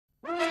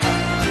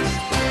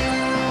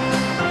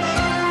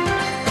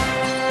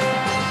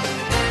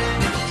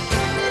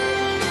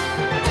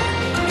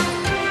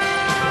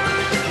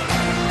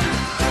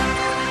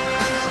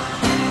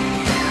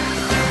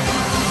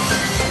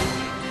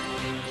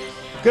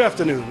Good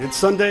afternoon. It's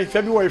Sunday,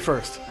 February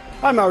 1st.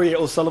 I'm Aryeh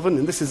O'Sullivan,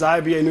 and this is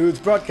IBA News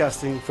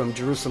broadcasting from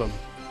Jerusalem.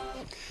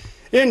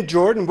 In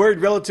Jordan, worried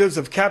relatives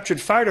of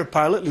captured fighter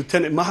pilot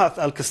Lieutenant Mahath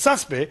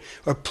al-Kasasbe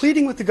are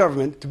pleading with the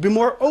government to be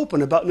more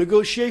open about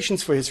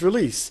negotiations for his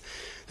release.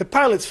 The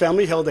pilot's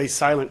family held a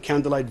silent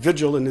candlelight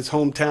vigil in his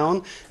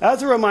hometown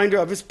as a reminder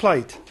of his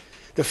plight.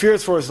 The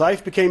fears for his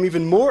life became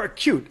even more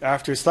acute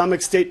after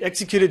Islamic State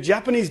executed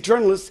Japanese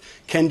journalist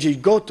Kenji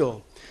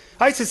Goto.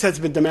 ISIS has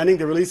been demanding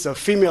the release of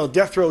female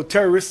death row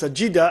terrorist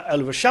Sajida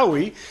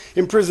al-Washawi,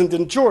 imprisoned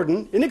in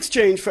Jordan, in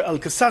exchange for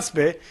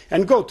al-Kasasbe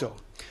and Goto.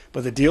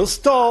 But the deal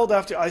stalled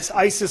after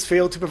ISIS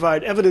failed to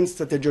provide evidence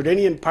that the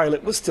Jordanian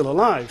pilot was still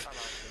alive.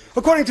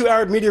 According to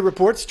Arab media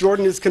reports,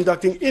 Jordan is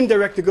conducting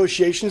indirect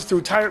negotiations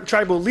through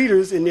tribal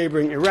leaders in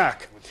neighboring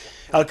Iraq.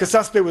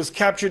 Al-Kasasbe was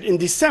captured in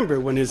December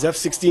when his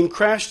F-16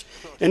 crashed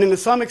in an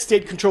Islamic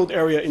State-controlled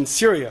area in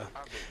Syria.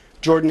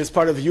 Jordan is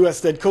part of a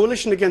U.S.-led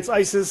coalition against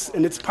ISIS,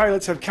 and its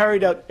pilots have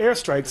carried out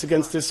airstrikes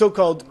against the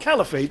so-called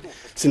caliphate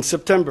since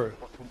September.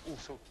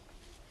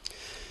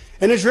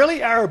 An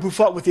Israeli Arab who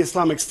fought with the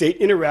Islamic State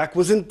in Iraq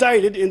was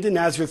indicted in the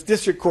Nazareth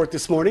District Court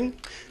this morning.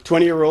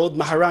 20-year-old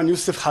Maharan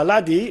Yusuf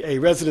Khaladi, a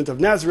resident of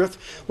Nazareth,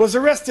 was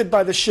arrested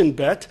by the Shin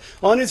Bet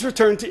on his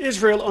return to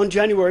Israel on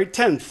January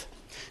 10th.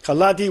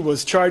 Khaladi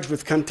was charged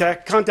with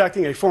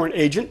contacting a foreign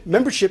agent,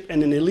 membership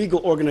in an illegal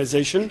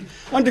organization,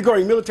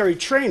 undergoing military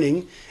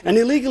training, and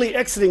illegally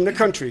exiting the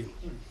country.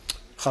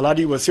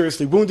 Khaladi was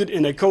seriously wounded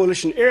in a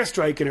coalition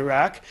airstrike in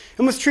Iraq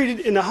and was treated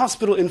in a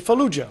hospital in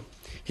Fallujah.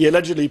 He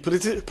allegedly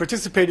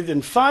participated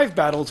in 5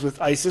 battles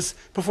with ISIS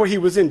before he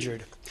was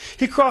injured.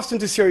 He crossed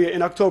into Syria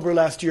in October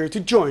last year to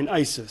join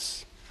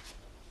ISIS.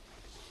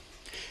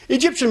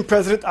 Egyptian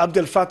President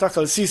Abdel Fattah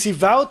al-Sisi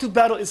vowed to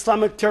battle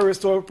Islamic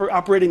terrorists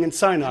operating in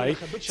Sinai,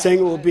 saying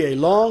it will be a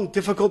long,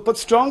 difficult, but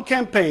strong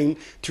campaign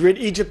to rid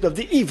Egypt of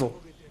the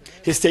evil.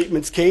 His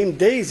statements came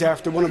days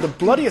after one of the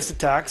bloodiest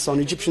attacks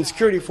on Egyptian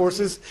security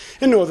forces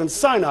in northern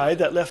Sinai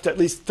that left at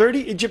least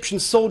 30 Egyptian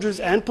soldiers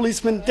and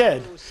policemen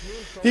dead.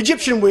 The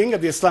Egyptian wing of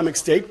the Islamic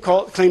State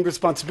claimed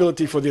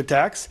responsibility for the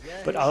attacks,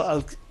 but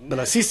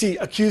al-Sisi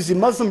accused the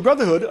Muslim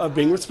Brotherhood of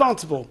being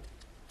responsible.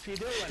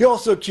 He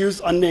also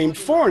accused unnamed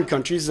foreign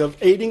countries of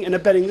aiding and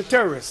abetting the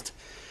terrorists.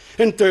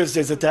 In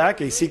Thursday's attack,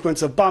 a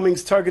sequence of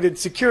bombings targeted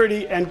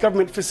security and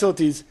government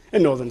facilities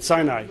in northern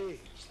Sinai.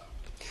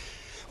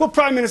 Well,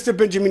 Prime Minister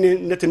Benjamin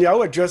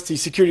Netanyahu addressed the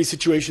security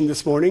situation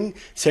this morning,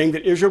 saying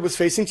that Israel was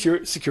facing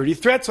security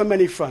threats on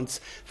many fronts,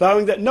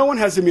 vowing that no one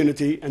has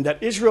immunity and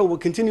that Israel will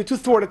continue to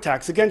thwart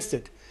attacks against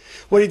it.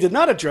 What he did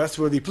not address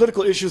were the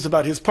political issues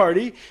about his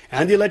party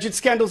and the alleged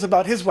scandals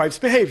about his wife's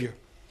behavior.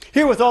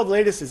 Here with all the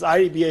latest is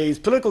IBA's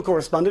political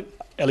correspondent,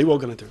 Eli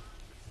Wogelinter.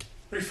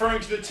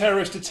 Referring to the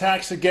terrorist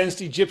attacks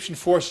against Egyptian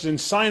forces in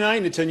Sinai,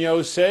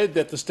 Netanyahu said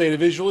that the state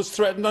of Israel is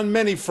threatened on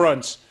many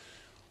fronts.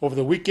 Over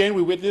the weekend,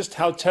 we witnessed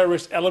how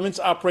terrorist elements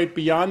operate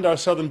beyond our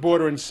southern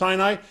border in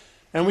Sinai,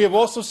 and we have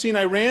also seen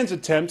Iran's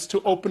attempts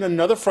to open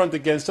another front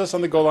against us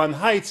on the Golan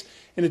Heights,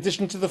 in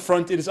addition to the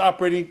front it is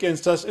operating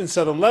against us in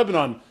southern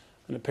Lebanon,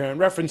 an apparent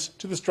reference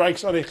to the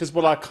strikes on a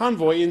Hezbollah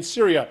convoy in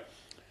Syria.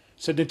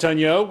 Said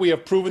Netanyahu, we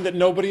have proven that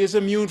nobody is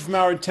immune from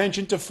our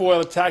intention to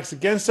foil attacks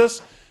against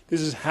us. This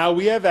is how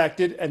we have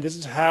acted, and this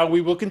is how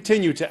we will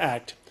continue to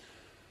act.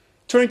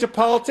 Turning to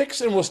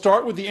politics, and we'll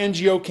start with the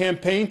NGO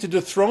campaign to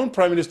dethrone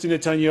Prime Minister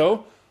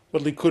Netanyahu,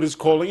 what Likud is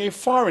calling a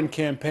foreign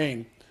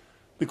campaign.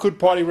 Likud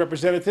party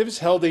representatives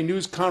held a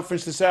news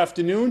conference this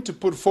afternoon to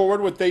put forward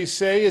what they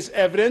say is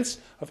evidence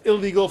of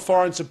illegal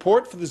foreign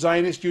support for the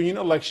Zionist Union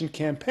election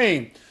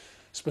campaign.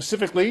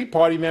 Specifically,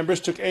 party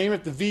members took aim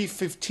at the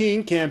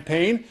V-15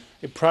 campaign,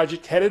 a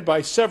project headed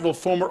by several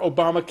former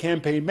Obama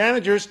campaign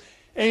managers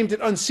aimed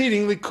at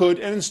unseating Likud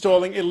and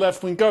installing a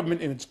left-wing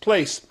government in its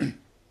place.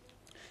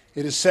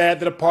 It is sad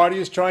that a party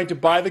is trying to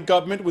buy the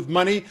government with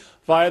money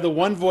via the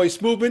One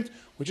Voice movement,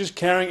 which is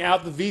carrying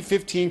out the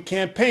V-15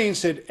 campaign,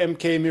 said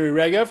M.K. Miri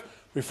Regev,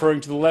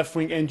 referring to the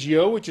left-wing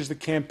NGO, which is the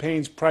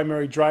campaign's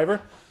primary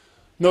driver.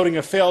 Noting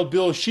a failed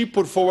bill she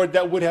put forward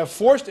that would have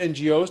forced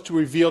NGOs to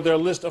reveal their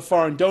list of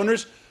foreign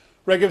donors,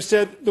 Regev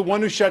said the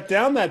one who shut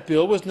down that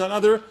bill was none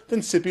other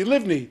than Tzipi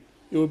Livni.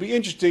 It would be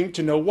interesting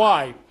to know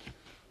why.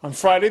 On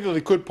Friday, the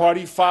Likud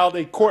party filed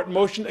a court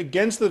motion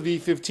against the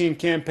V-15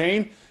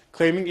 campaign,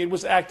 claiming it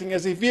was acting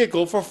as a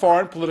vehicle for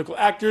foreign political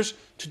actors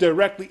to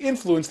directly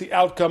influence the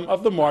outcome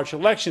of the March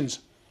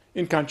elections,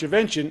 in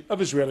contravention of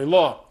Israeli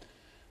law.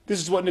 This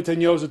is what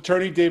Netanyahu's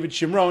attorney, David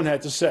Shimron,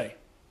 had to say.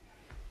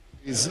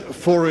 Is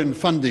foreign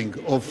funding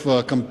of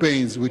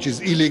campaigns, which is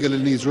illegal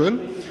in Israel,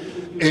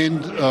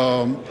 and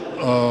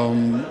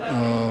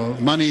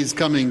money is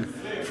coming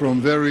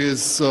from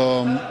various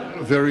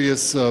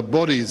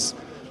bodies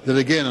that,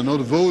 again, are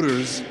not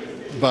voters,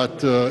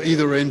 but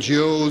either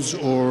NGOs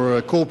or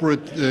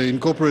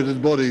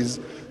incorporated bodies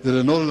that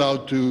are not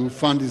allowed to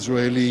fund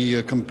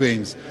Israeli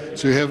campaigns.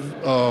 So you have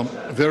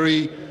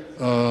very,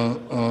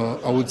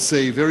 I would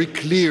say, very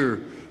clear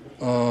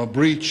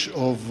breach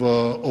of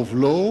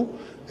law,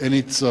 and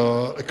it's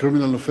a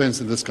criminal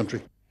offense in this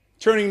country.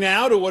 Turning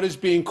now to what is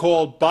being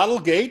called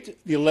Bottlegate,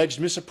 the alleged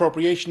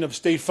misappropriation of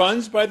state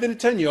funds by the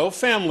Netanyahu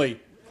family.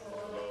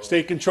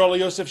 State Controller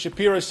Yosef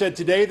Shapira said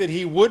today that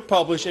he would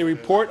publish a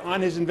report on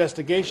his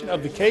investigation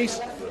of the case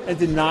and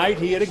denied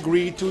he had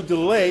agreed to a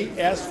delay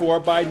asked for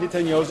by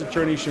Netanyahu's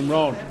attorney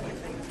Shimron.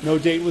 No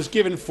date was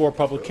given for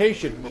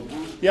publication.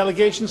 The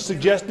allegations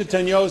suggest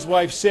Netanyahu's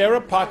wife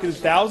Sarah pocketed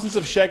thousands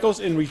of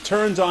shekels in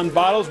returns on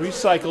bottles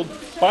recycled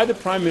by the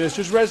Prime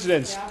Minister's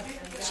residence.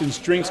 Since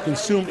drinks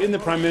consumed in the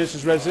Prime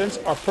Minister's residence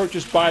are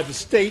purchased by the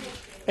state,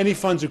 any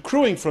funds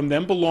accruing from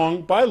them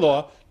belong by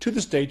law to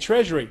the state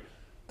treasury.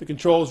 The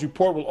Controller's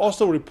report will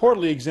also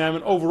reportedly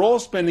examine overall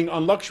spending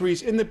on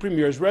luxuries in the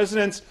Premier's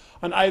residence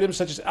on items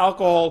such as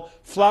alcohol,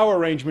 flower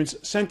arrangements,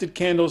 scented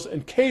candles,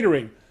 and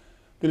catering.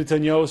 The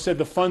Netanyahu said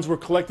the funds were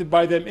collected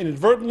by them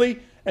inadvertently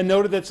and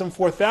noted that some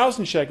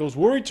 4,000 shekels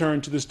were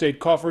returned to the state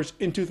coffers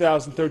in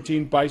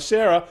 2013 by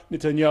Sarah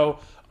Netanyahu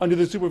under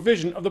the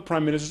supervision of the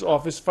Prime Minister's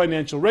office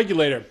financial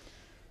regulator.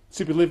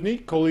 Tzipi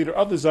Livni, co-leader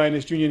of the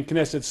Zionist Union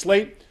Knesset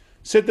Slate,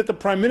 said that the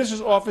Prime Minister's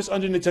office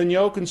under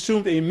Netanyahu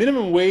consumed a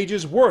minimum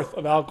wage's worth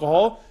of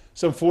alcohol,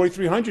 some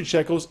 4,300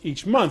 shekels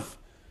each month.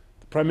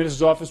 The Prime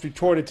Minister's office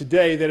retorted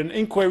today that an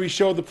inquiry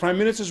showed the Prime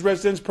Minister's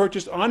residence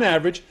purchased on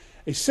average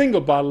a single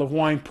bottle of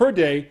wine per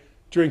day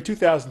during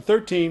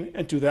 2013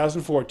 and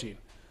 2014.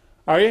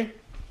 Aryeh?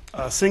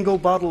 A single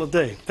bottle a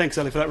day. Thanks,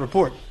 Eli, for that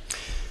report.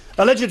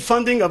 Alleged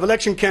funding of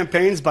election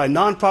campaigns by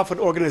non-profit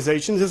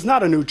organizations is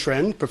not a new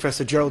trend,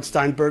 Professor Gerald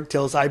Steinberg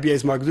tells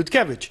IBA's Mark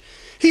Zutkevich.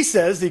 He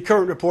says the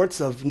current reports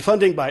of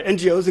funding by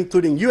NGOs,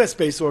 including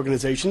U.S.-based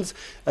organizations,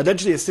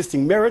 allegedly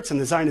assisting Meretz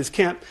and the Zionist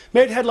camp,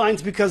 made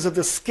headlines because of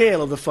the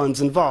scale of the funds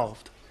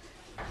involved.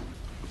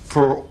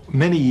 For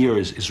many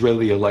years,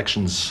 Israeli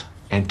elections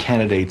and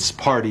candidates,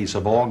 parties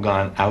have all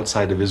gone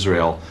outside of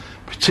Israel,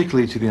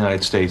 particularly to the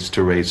United States,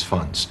 to raise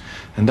funds.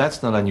 And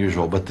that's not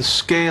unusual, but the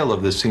scale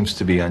of this seems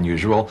to be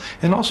unusual.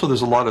 And also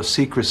there's a lot of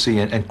secrecy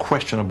and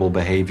questionable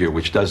behavior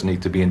which does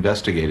need to be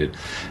investigated.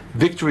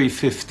 Victory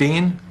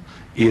 15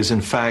 is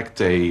in fact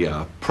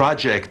a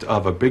project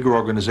of a bigger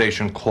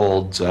organization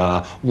called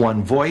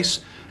One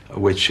Voice,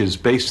 which is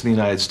based in the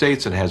United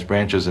States and has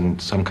branches in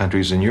some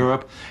countries in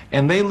Europe.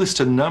 And they list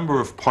a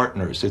number of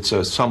partners. It's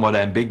somewhat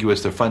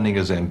ambiguous, their funding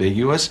is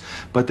ambiguous,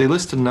 but they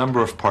list a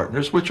number of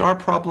partners which are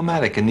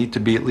problematic and need to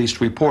be at least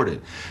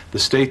reported. The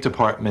State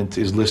Department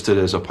is listed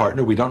as a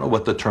partner. We don't know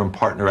what the term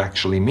partner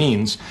actually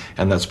means,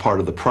 and that's part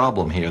of the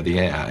problem here.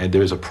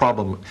 There's a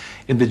problem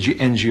in the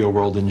NGO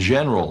world in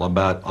general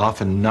about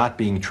often not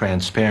being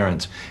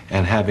transparent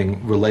and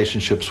having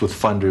relationships with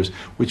funders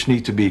which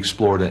need to be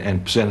explored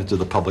and presented to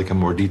the public in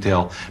more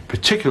detail,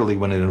 particularly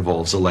when it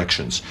involves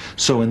elections.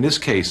 So in this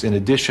case, in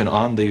addition,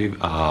 on the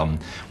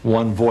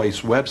One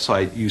Voice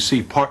website, you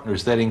see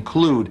partners that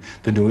include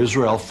the New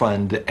Israel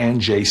Fund and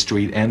J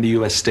Street and the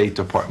U.S. State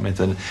Department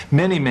and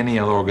many, many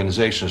other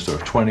organizations. There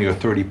are 20 or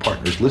 30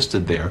 partners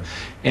listed there.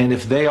 And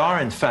if they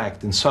are, in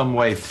fact, in some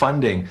way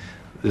funding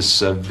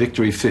this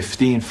Victory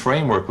 15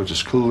 framework, which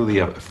is clearly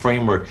a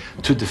framework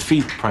to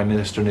defeat Prime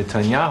Minister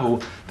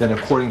Netanyahu, then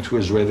according to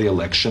Israeli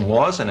election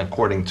laws and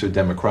according to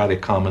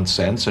democratic common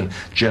sense and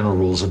general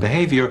rules of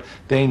behavior,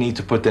 they need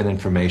to put that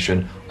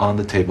information on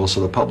the table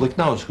so the public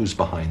knows who's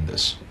behind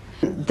this.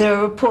 There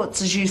are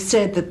reports, as you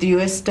said, that the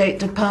US State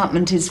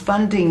Department is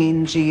funding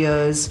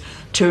NGOs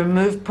to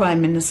remove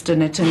Prime Minister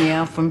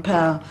Netanyahu from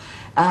power.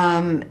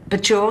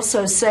 But you're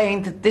also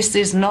saying that this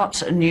is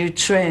not a new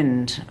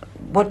trend.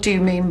 What do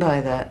you mean by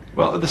that?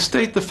 Well, the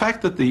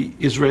fact that the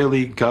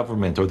Israeli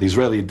government or the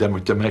Israeli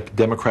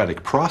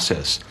democratic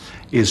process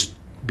is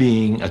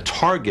being a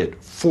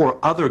target for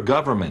other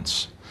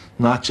governments,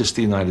 not just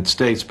the United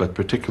States, but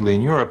particularly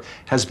in Europe,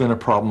 has been a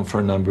problem for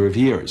a number of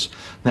years.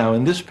 Now,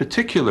 in this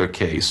particular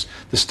case,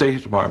 the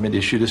State Department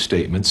issued a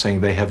statement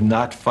saying they have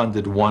not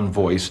funded One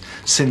Voice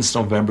since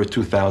November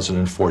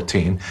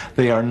 2014.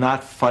 They are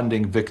not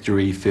funding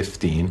Victory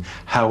 15.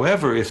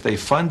 However, if they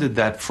funded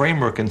that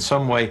framework in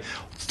some way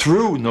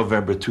through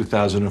November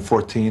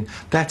 2014,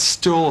 that's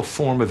still a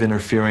form of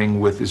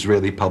interfering with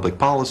Israeli public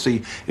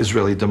policy,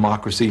 Israeli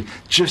democracy,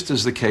 just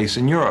as the case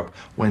in Europe,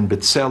 when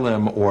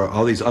B'Tselem or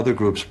all these other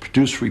groups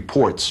produce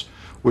reports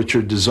which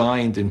are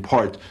designed in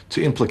part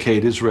to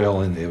implicate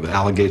Israel in the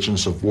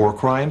allegations of war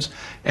crimes,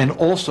 and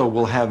also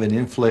will have an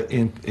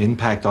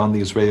impact on the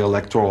Israeli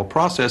electoral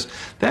process.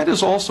 That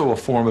is also a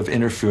form of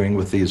interfering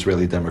with the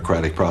Israeli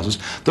democratic process.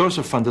 Those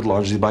are funded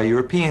largely by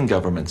European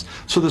governments.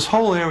 So this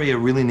whole area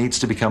really needs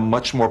to become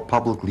much more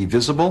publicly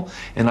visible,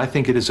 and I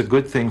think it is a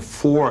good thing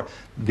for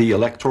the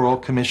Electoral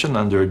Commission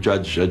under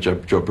Judge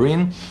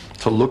Jobrin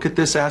to look at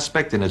this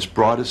aspect in its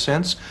broadest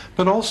sense,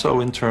 but also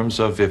in terms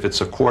of if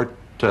it's a court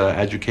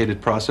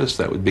educated process,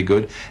 that would be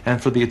good.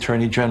 And for the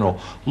Attorney General,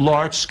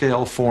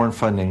 large-scale foreign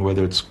funding,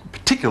 whether it's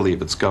particularly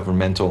if it's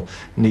governmental,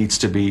 needs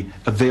to be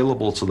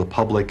available to the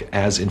public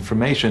as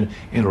information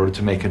in order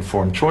to make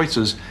informed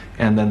choices.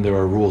 And then there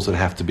are rules that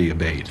have to be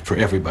obeyed for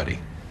everybody.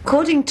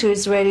 According to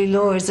Israeli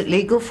law, is it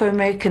legal for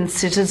American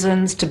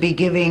citizens to be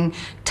giving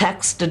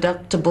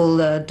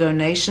tax-deductible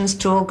donations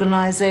to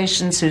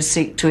organizations who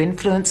seek to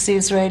influence the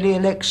Israeli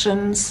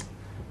elections?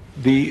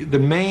 The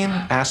main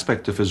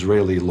aspect of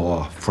Israeli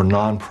law for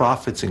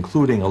nonprofits,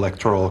 including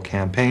electoral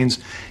campaigns,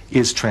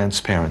 is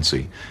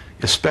transparency,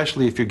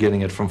 especially if you're getting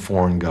it from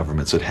foreign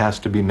governments. It has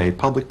to be made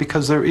public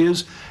because there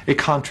is a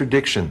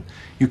contradiction.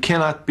 You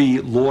cannot be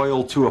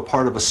loyal to a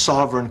part of a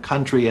sovereign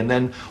country and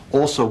then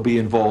also be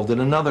involved in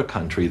another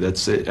country.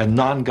 That's a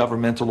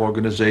non-governmental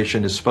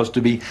organization is supposed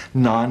to be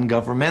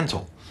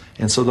non-governmental.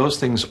 And so those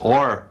things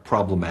are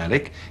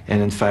problematic.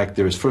 And in fact,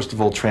 there is, first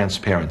of all,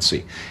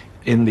 transparency.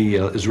 In the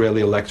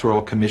Israeli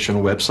Electoral Commission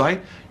website,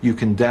 you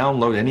can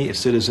download, any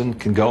citizen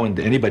can go and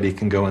anybody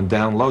can go and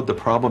download. The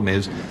problem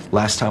is,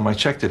 last time I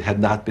checked, it had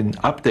not been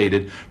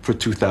updated for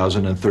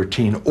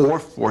 2013 or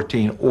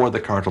 14 or the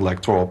current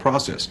electoral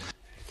process.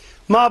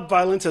 Mob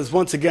violence has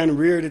once again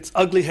reared its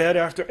ugly head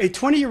after a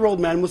 20-year-old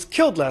man was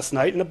killed last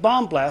night in a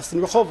bomb blast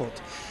in Rehovot.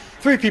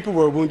 3 people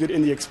were wounded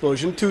in the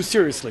explosion, 2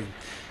 seriously.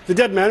 The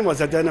dead man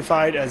was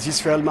identified as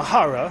Yisrael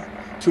Mahara.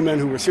 2 men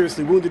who were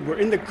seriously wounded were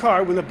in the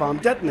car when the bomb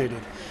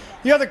detonated.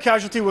 The other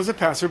casualty was a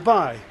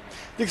passerby.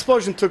 The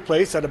explosion took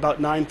place at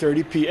about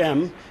 9:30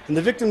 p.m., and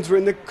the victims were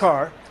in the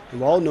car and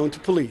were all known to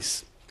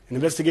police. An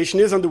investigation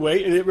is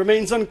underway, and it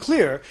remains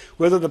unclear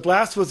whether the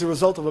blast was the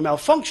result of a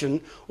malfunction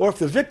or if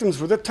the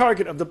victims were the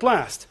target of the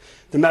blast.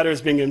 The matter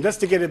is being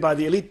investigated by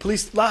the elite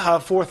police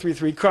Lahav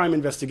 433 Crime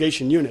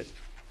Investigation Unit.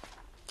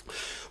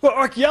 Well,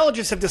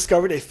 archaeologists have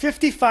discovered a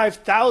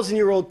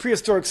 55,000-year-old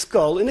prehistoric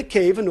skull in a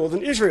cave in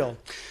northern Israel.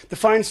 The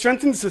find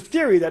strengthens the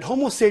theory that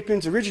Homo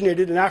sapiens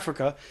originated in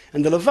Africa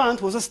and the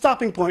Levant was a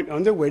stopping point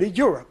on their way to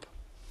Europe.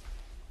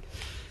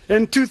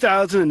 In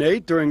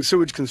 2008, during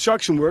sewage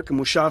construction work in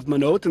Moshav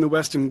Manot in the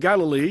western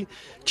Galilee,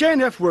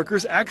 J&F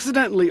workers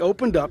accidentally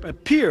opened up a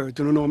pier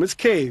to an enormous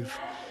cave.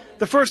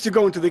 The first to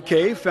go into the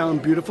cave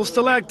found beautiful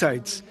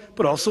stalactites,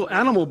 but also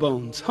animal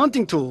bones,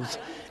 hunting tools,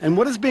 and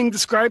what is being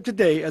described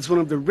today as one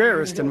of the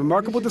rarest and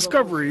remarkable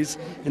discoveries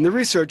in the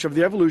research of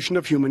the evolution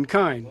of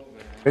humankind.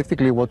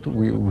 Basically what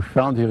we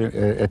found here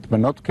at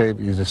Manot Cave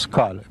is a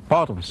skull,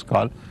 part of a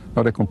skull,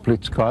 not a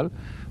complete skull,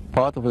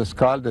 part of a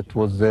skull that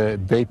was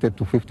dated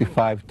to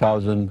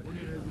 55,000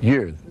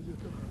 years.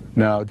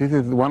 Now this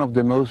is one of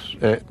the most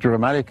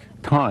dramatic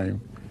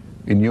time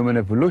in human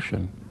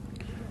evolution,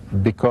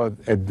 because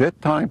at that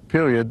time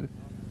period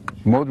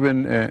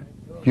modern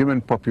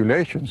human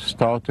populations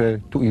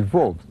started to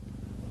evolve.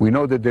 We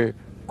know that the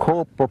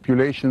core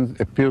populations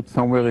appeared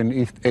somewhere in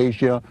East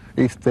Asia,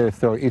 East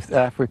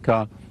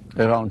Africa,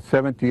 around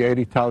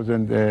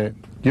 80,000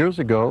 years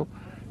ago,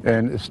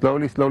 and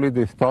slowly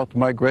they start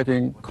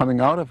migrating, coming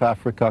out of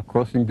Africa,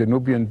 crossing the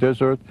Nubian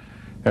desert,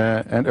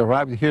 and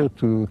arrived here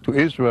to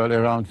Israel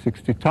around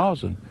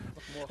 60,000.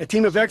 A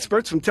team of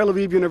experts from Tel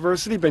Aviv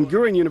University,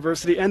 Ben-Gurion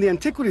University, and the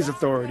Antiquities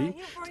Authority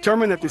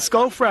determined that the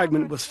skull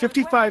fragment was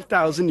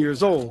 55,000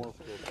 years old.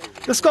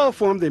 The skull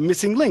formed a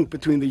missing link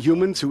between the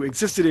humans who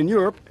existed in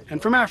Europe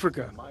and from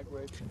Africa.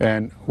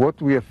 And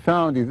what we have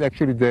found is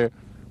actually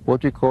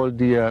what we call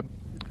the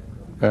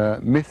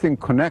missing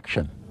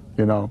connection,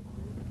 you know,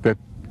 that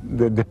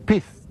the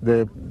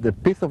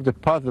piece of the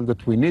puzzle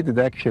that we needed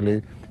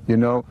actually, you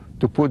know,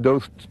 to put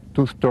those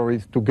 2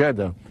 stories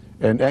together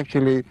and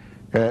actually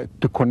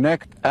to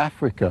connect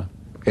Africa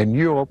and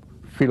Europe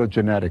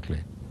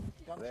phylogenetically.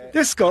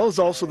 This skull is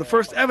also the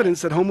first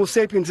evidence that Homo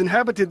sapiens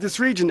inhabited this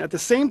region at the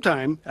same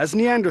time as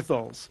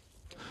Neanderthals.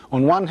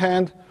 On one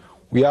hand,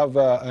 we have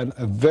a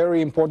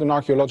very important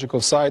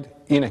archaeological site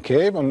in a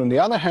cave, and on the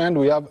other hand,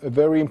 we have a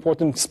very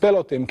important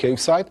Spelotem cave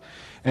site,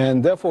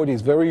 and therefore it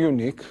is very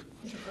unique.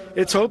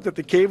 It's hoped that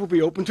the cave will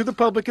be open to the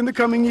public in the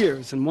coming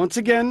years, and once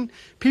again,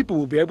 people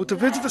will be able to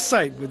visit the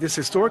site where this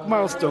historic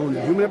milestone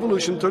in human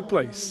evolution took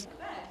place.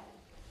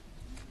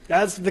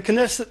 As the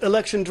Knesset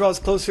election draws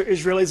closer,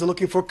 Israelis are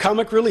looking for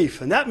comic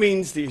relief, and that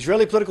means the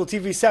Israeli political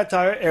TV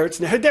satire Eretz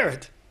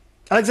Nehederet.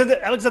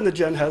 Alexander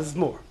Jen has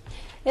more.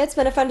 It's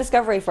been a fun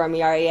discovery for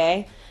me,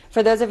 REA.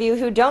 For those of you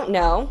who don't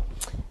know,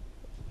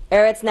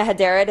 Eretz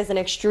Nehederet is an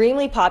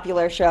extremely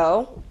popular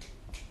show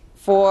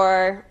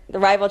for the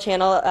rival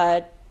channel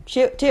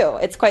 2.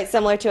 It's quite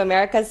similar to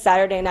America's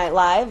Saturday Night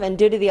Live, and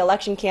due to the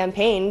election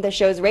campaign, the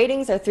show's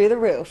ratings are through the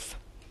roof.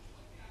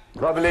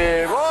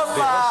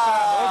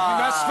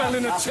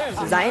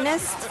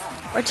 Zionist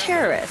or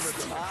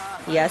terrorist?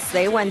 Yes,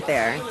 they went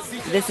there.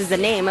 This is the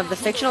name of the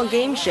fictional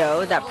game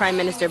show that Prime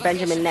Minister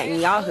Benjamin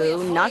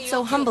Netanyahu not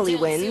so humbly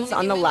wins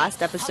on the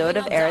last episode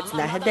of Eretz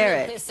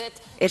Nehederet.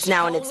 It's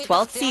now in its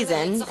 12th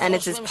season, and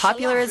it's as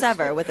popular as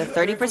ever with a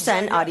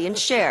 30% audience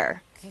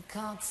share.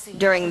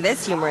 During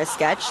this humorous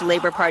sketch,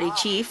 Labour Party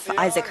chief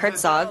Isaac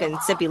Herzog and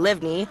Tzipi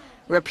Livni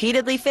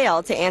repeatedly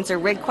failed to answer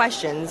rigged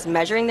questions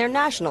measuring their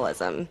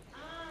nationalism.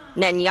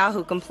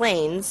 Netanyahu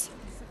complains,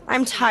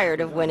 "I'm tired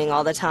of winning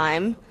all the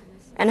time."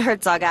 And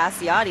Herzog asks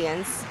the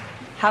audience,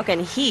 how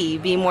can he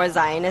be more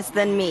Zionist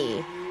than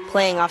me?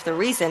 Playing off the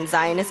recent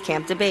Zionist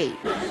camp debate.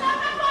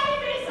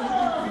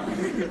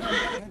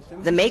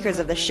 The makers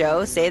of the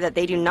show say that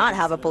they do not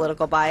have a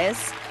political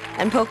bias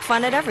and poke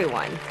fun at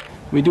everyone.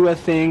 We do a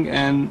thing,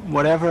 and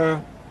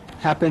whatever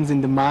happens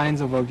in the minds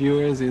of our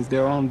viewers is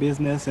their own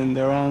business and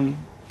their own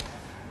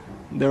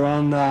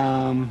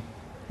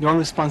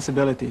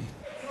responsibility.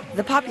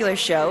 The popular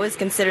show is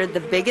considered the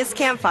biggest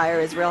campfire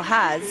Israel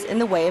has in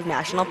the way of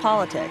national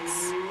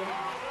politics.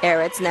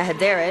 Eretz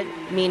Nehederet,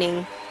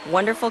 meaning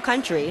wonderful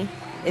country,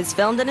 is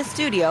filmed in a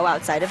studio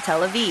outside of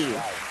Tel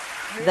Aviv.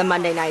 The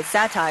Monday night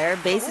satire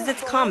bases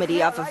its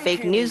comedy off of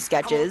fake news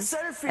sketches,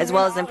 as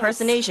well as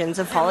impersonations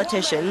of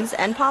politicians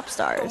and pop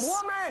stars.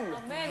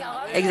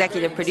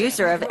 Executive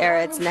producer of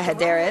Eretz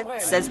Nehederet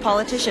says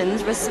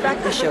politicians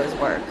respect the show's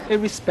work. They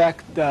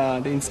respect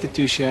the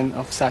institution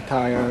of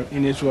satire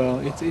in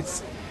Israel.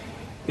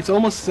 It's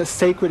almost a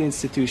sacred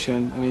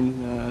institution. I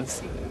mean,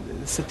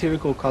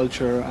 satirical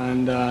culture,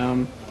 and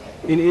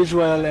in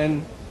Israel,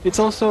 and it's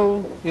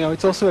also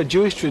a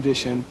Jewish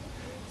tradition.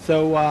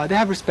 So they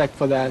have respect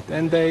for that,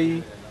 and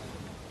they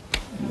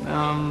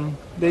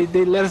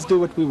let us do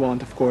what we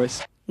want, of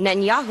course.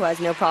 Netanyahu has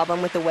no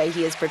problem with the way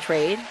he is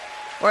portrayed,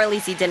 or at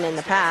least he didn't in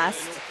the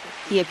past.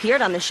 He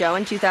appeared on the show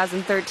in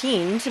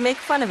 2013 to make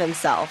fun of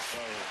himself.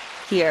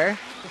 Here,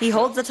 he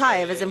holds the tie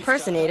of his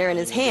impersonator in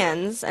his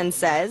hands and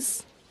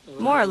says,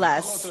 more or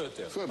less.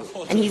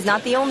 And he's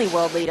not the only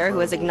world leader who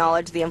has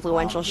acknowledged the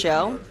influential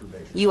show.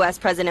 U.S.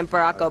 President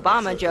Barack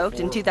Obama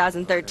joked in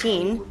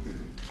 2013,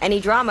 any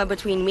drama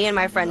between me and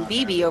my friend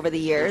Bibi over the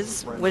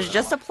years was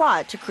just a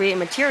plot to create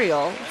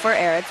material for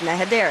Eretz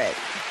Nehederet.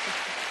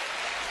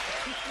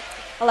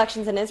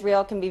 Elections in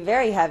Israel can be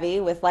very heavy,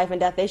 with life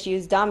and death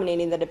issues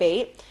dominating the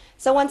debate.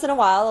 So once in a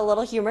while, a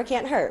little humor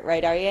can't hurt,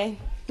 right, Aryeh?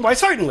 Why,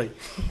 certainly.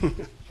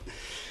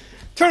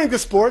 Turning to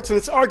sports, and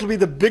it's arguably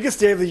the biggest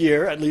day of the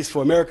year, at least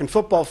for American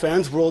football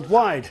fans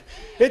worldwide.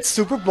 It's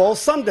Super Bowl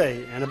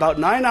Sunday, and about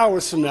 9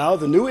 hours from now,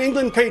 the New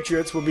England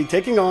Patriots will be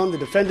taking on the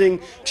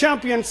defending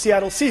champion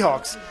Seattle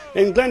Seahawks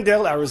in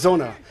Glendale,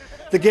 Arizona.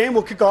 The game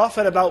will kick off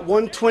at about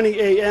 1:20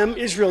 a.m.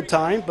 Israel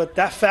time, but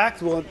that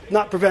fact will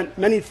not prevent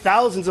many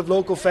thousands of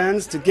local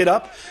fans to get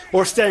up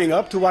or staying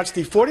up to watch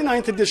the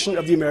 49th edition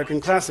of the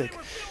American Classic.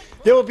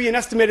 There will be an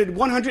estimated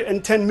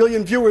 110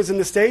 million viewers in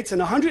the States and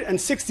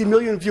 160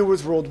 million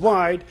viewers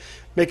worldwide,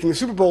 making the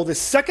Super Bowl the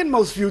second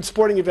most viewed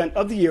sporting event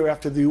of the year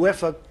after the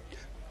UEFA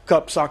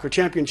Cup Soccer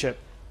Championship.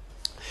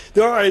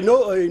 There are a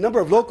number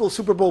of local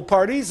Super Bowl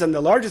parties, and the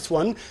largest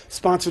one,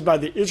 sponsored by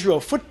the Israel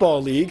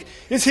Football League,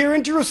 is here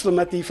in Jerusalem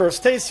at the first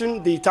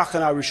station, the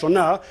Tachana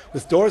Rishonah,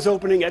 with doors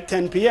opening at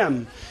 10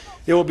 p.m.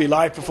 There will be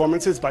live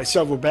performances by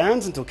several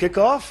bands until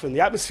kickoff, and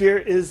the atmosphere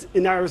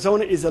in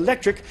Arizona is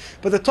electric,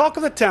 but the talk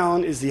of the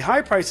town is the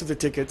high price of the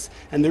tickets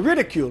and the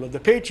ridicule of the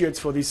Patriots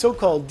for the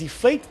so-called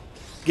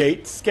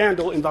Deflategate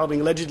scandal involving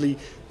allegedly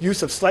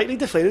use of slightly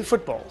deflated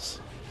footballs.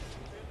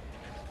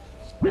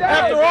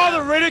 After all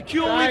the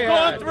ridicule we've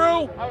gone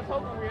through,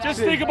 just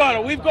think about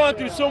it. We've gone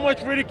through so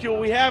much ridicule.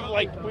 We've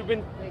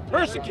been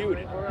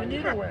persecuted. We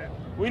need a win.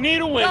 We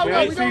need a win.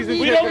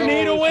 We don't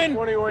need a win.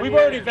 We've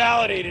already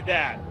validated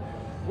that.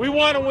 We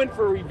want to win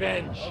for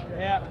revenge.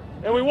 Yeah.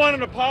 And we want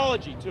an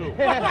apology, too.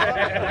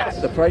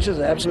 The prices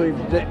are absolutely...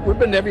 We've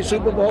been to every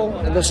Super Bowl,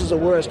 and this is the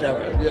worst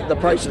ever. The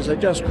prices are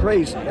just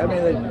crazy. I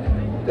mean,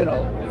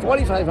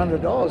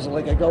 $4,500 is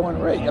like a going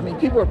rate. I mean,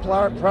 people were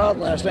proud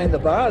last night in the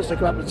bars to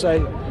come up and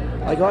say,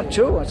 I got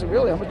two. I said,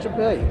 really, how much you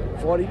pay?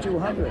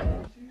 $4,200.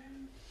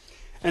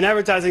 An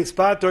advertising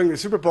spot during the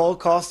Super Bowl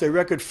cost a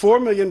record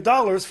 $4 million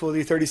for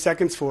the 30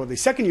 seconds for the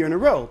second year in a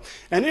row.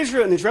 And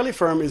an Israeli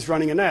firm is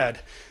running an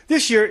ad.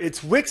 This year,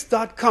 it's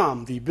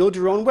Wix.com, the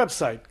build-your-own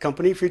website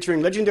company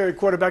featuring legendary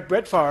quarterback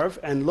Brett Favre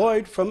and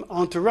Lloyd from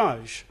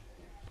Entourage.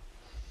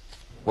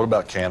 What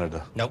about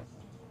Canada? Nope.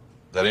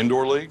 That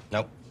indoor league?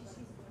 Nope.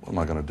 What am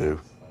I going to do?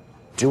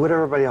 Do what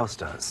everybody else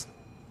does.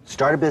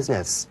 Start a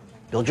business.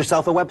 Build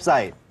yourself a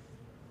website.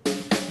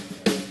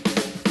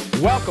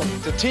 Welcome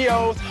to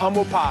T.O.'s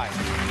Humble Pie.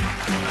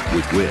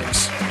 With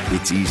Wix,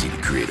 it's easy to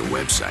create a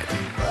website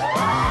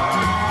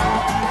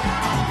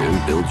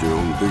and build your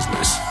own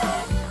business.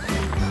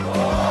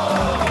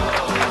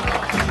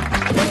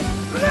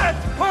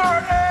 Let's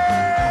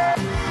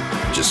party!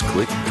 Just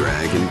click,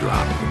 drag, and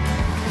drop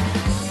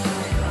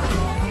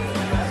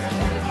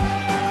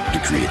to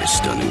create a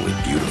stunningly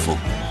beautiful,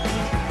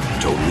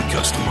 totally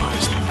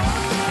customized,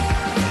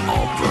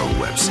 all-pro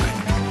website.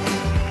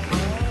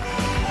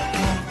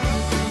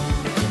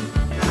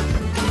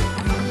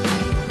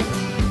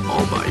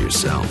 All by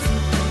yourself.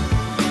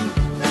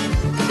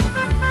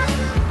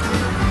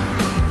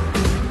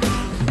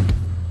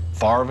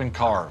 Favre and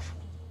carve.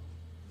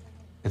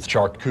 It's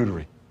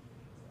charcuterie.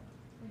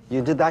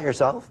 You did that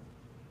yourself?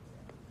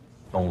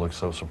 Don't look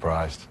so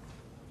surprised.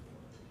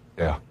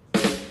 Yeah.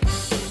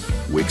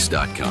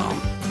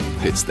 Wix.com.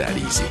 It's that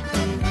easy.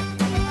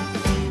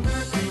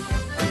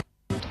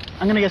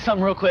 I'm gonna get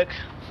something real quick.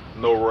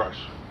 No rush.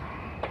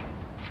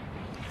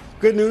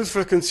 Good news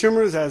for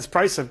consumers as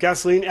price of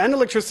gasoline and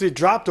electricity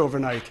dropped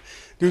overnight.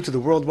 Due to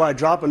the worldwide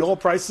drop in oil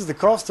prices, the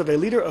cost of a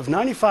liter of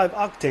 95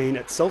 octane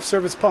at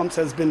self-service pumps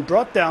has been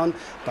brought down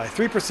by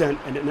 3%,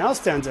 and it now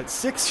stands at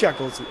 6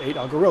 shekels and 8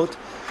 agarot,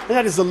 and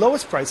that is the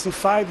lowest price in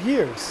 5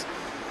 years.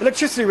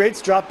 Electricity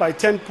rates dropped by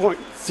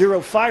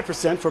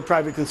 10.05% for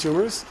private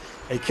consumers.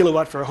 A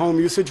kilowatt for home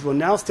usage will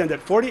now stand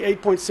at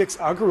 48.6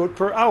 agarot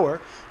per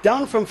hour,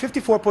 down from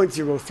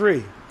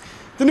 54.03.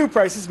 The new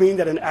prices mean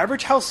that an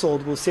average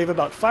household will save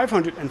about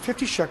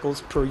 550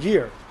 shekels per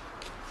year.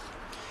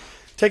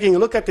 Taking a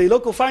look at the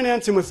local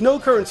finance, and with no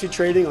currency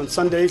trading on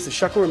Sundays, the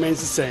shekel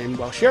remains the same,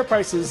 while share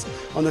prices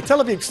on the Tel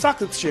Aviv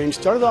Stock Exchange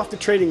started off the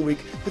trading week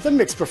with a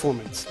mixed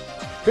performance.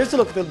 Here's a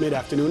look at the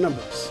mid-afternoon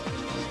numbers.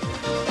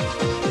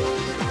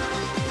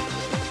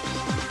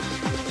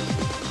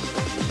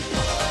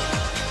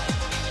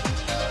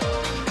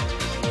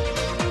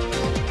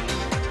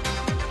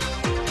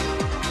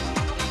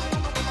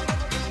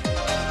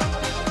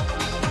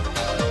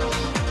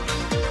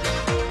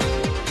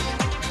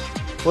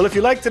 Well, if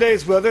you like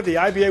today's weather, the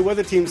IBA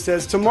weather team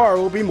says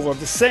tomorrow will be more of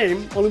the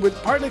same, only with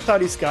partly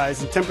cloudy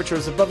skies and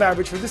temperatures above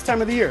average for this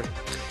time of the year.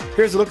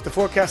 Here's a look at the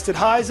forecasted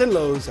highs and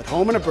lows at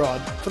home and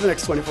abroad for the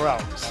next 24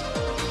 hours.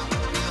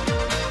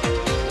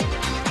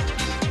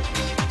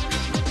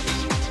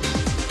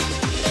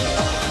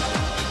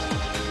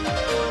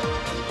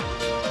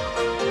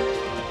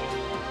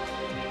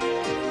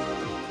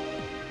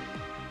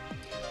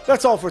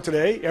 That's all for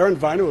today. Erin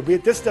Viner will be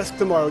at this desk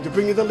tomorrow to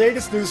bring you the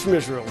latest news from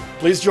Israel.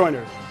 Please join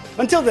her.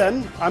 Until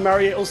then, I'm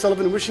Aryeh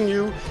O'Sullivan wishing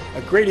you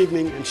a great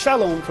evening and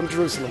shalom from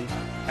Jerusalem.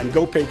 And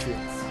go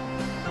Patriots!